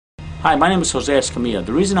Hi, my name is Jose Escamilla.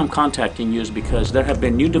 The reason I'm contacting you is because there have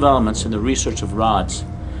been new developments in the research of rods.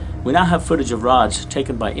 We now have footage of rods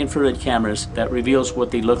taken by infrared cameras that reveals what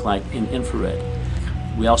they look like in infrared.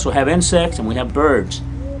 We also have insects and we have birds,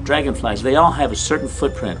 dragonflies. They all have a certain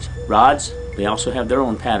footprint. Rods, they also have their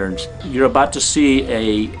own patterns. You're about to see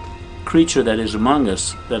a creature that is among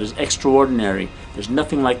us that is extraordinary. There's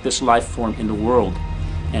nothing like this life form in the world.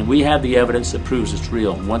 And we have the evidence that proves it's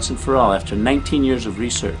real once and for all after 19 years of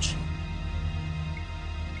research.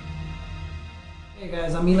 Hey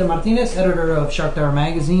guys, I'm Martinez, editor of Shark Tower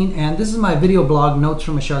magazine, and this is my video blog, Notes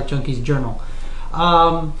from a Shark Junkie's Journal.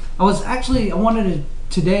 I wanted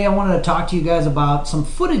to talk to you guys about some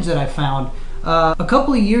footage that I found. A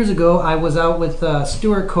couple of years ago, I was out with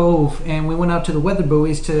Stuart Cove, and we went out to the weather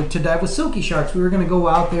buoys to dive with silky sharks. We were going to go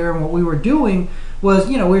out there, and what we were doing was,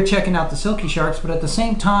 we were checking out the silky sharks, but at the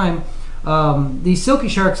same time, these silky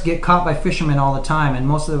sharks get caught by fishermen all the time, and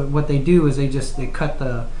most of what they do is they cut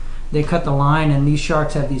the line, and these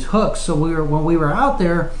sharks have these hooks. So when we were out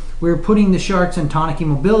there, we were putting the sharks in tonic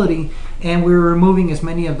immobility, and we were removing as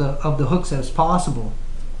many of the hooks as possible.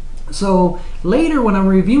 So later, when I'm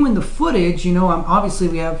reviewing the footage,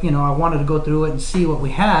 I wanted to go through it and see what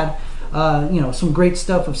we had. Some great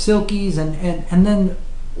stuff of silkies, and then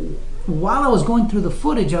while I was going through the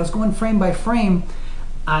footage, I was going frame by frame.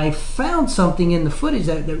 I found something in the footage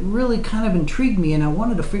that really kind of intrigued me, and I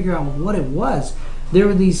wanted to figure out what it was. There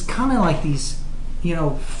were these kind of like these,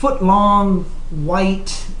 foot-long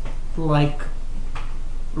white, like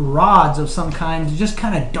rods of some kind, just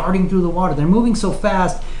kind of darting through the water. They're moving so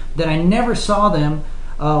fast that I never saw them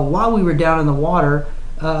while we were down in the water,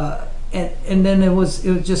 and then it was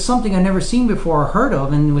just something I never seen before or heard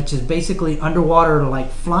of, and which is basically underwater like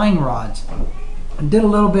flying rods. I did a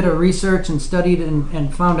little bit of research and studied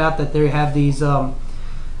and found out that they have these,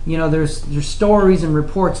 there's stories and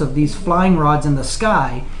reports of these flying rods in the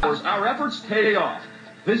sky. Our efforts pay off.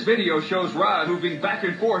 This video shows rods moving back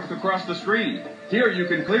and forth across the screen. Here you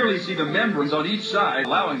can clearly see the membranes on each side,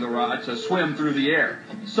 allowing the rod to swim through the air.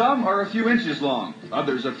 Some are a few inches long,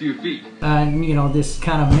 others a few feet. And this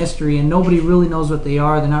kind of mystery, and nobody really knows what they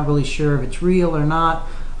are. They're not really sure if it's real or not.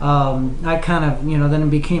 I kind of, then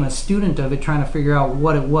became a student of it, trying to figure out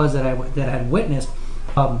what it was that I had witnessed.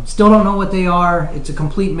 Still don't know what they are. It's a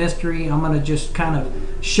complete mystery. I'm going to just kind of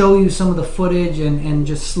show you some of the footage and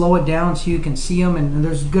just slow it down so you can see them. And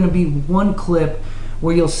there's going to be one clip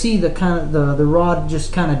where you'll see the rod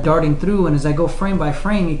just kind of darting through. And as I go frame by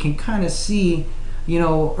frame, you can kind of see,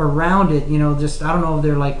 around it, just, I don't know if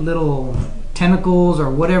they're like little tentacles or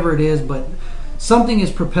whatever it is, but something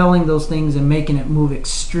is propelling those things and making it move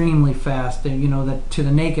extremely fast. And that to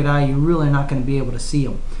the naked eye, you're really not going to be able to see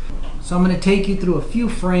them. So I'm going to take you through a few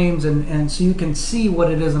frames and so you can see what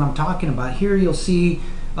it is that I'm talking about. Here you'll see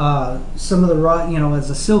some of the rod, as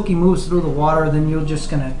the silky moves through the water, then you're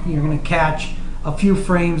gonna catch a few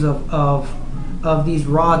frames of these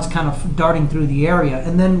rods kind of darting through the area.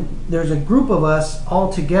 And then there's a group of us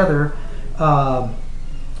all together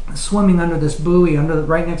swimming under this buoy,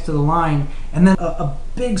 right next to the line, and then a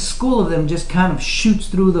big school of them just kind of shoots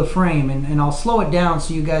through the frame, and I'll slow it down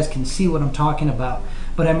so you guys can see what I'm talking about.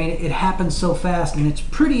 But I mean, it happens so fast, and it's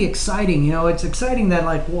pretty exciting. It's exciting that,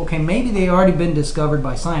 like, well, okay, maybe they already been discovered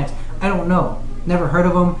by science. I don't know. Never heard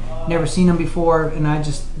of them, never seen them before, and I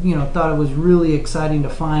just, thought it was really exciting to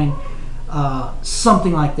find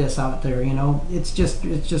something like this out there. It's just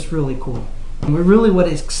really cool. And really, what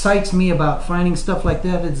excites me about finding stuff like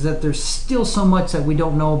that is that there's still so much that we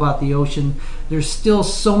don't know about the ocean. There's still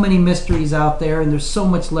so many mysteries out there, and there's so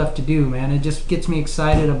much left to do, man. It just gets me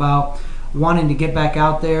excited about wanting to get back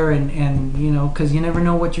out there and because you never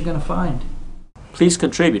know what you're going to find. Please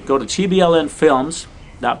contribute. Go to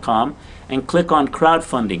tblnfilms.com and click on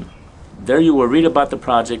crowdfunding. There you will read about the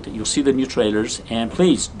project, you'll see the new trailers, and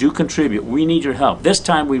please do contribute. We need your help. This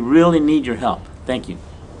time we really need your help. Thank you.